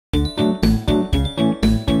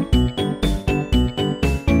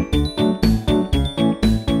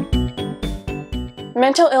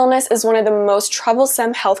Mental illness is one of the most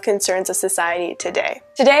troublesome health concerns of society today.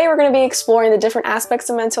 Today, we're going to be exploring the different aspects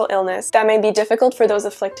of mental illness that may be difficult for those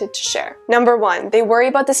afflicted to share. Number 1, they worry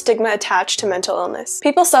about the stigma attached to mental illness.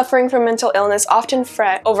 People suffering from mental illness often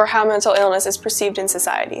fret over how mental illness is perceived in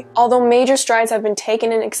society. Although major strides have been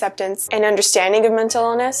taken in acceptance and understanding of mental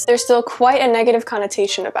illness, there's still quite a negative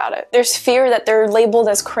connotation about it. There's fear that they're labeled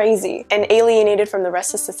as crazy and alienated from the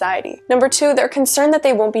rest of society. Number 2, they're concerned that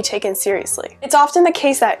they won't be taken seriously. It's often the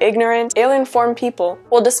case that ignorant, ill-informed people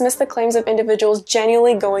will dismiss the claims of individuals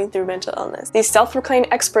genuinely going through mental illness. These self-proclaimed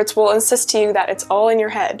experts will insist to you that it's all in your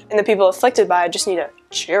head, and the people afflicted by it just need to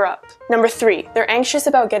cheer up. Number 3, they're anxious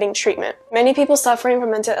about getting treatment. Many people suffering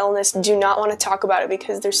from mental illness do not want to talk about it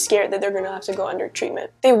because they're scared that they're going to have to go under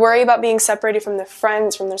treatment. They worry about being separated from their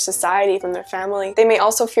friends, from their society, from their family. They may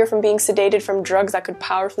also fear from being sedated from drugs that could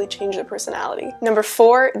powerfully change their personality. Number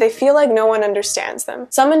 4, they feel like no one understands them.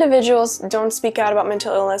 Some individuals don't speak out about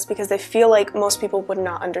mental illness because they feel like most people would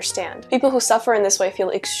not understand. People who suffer in this way feel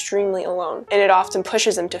extremely alone, and it often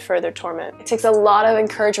pushes them to further torment. It takes a lot of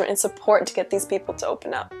encouragement and support to get these people to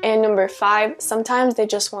open up. And number 5, sometimes they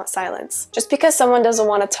just want silence. Just because someone doesn't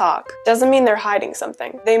want to talk doesn't mean they're hiding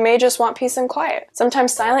something. They may just want peace and quiet.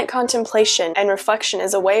 Sometimes silent contemplation and reflection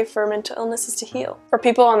is a way for mental illnesses to heal. For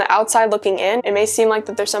people on the outside looking in, it may seem like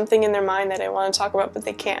that there's something in their mind that they want to talk about but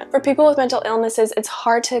they can't. For people with mental illnesses, it's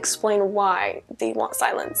hard to explain why they want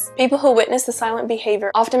silence. People who witness the silent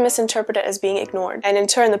behavior often misinterpret it as being ignored, and in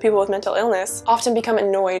turn the people with mental illness often become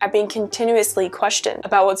annoyed at being continuously questioned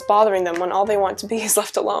about what's bothering them when all they want to be is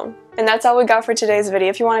left alone. And that's all we got for today's video.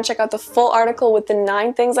 If you want to check out the full article with the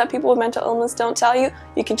 9 things that people with mental illness don't tell you,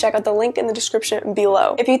 you can check out the link in the description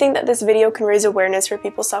below. If you think that this video can raise awareness for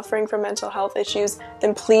people suffering from mental health issues,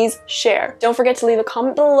 then please share. Don't forget to leave a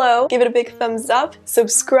comment below, give it a big thumbs up,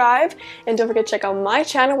 subscribe, and don't forget to check out my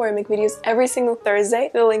channel where I make videos every single Thursday.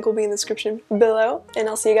 The link will be in the description below, and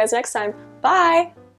I'll see you guys next time. Bye!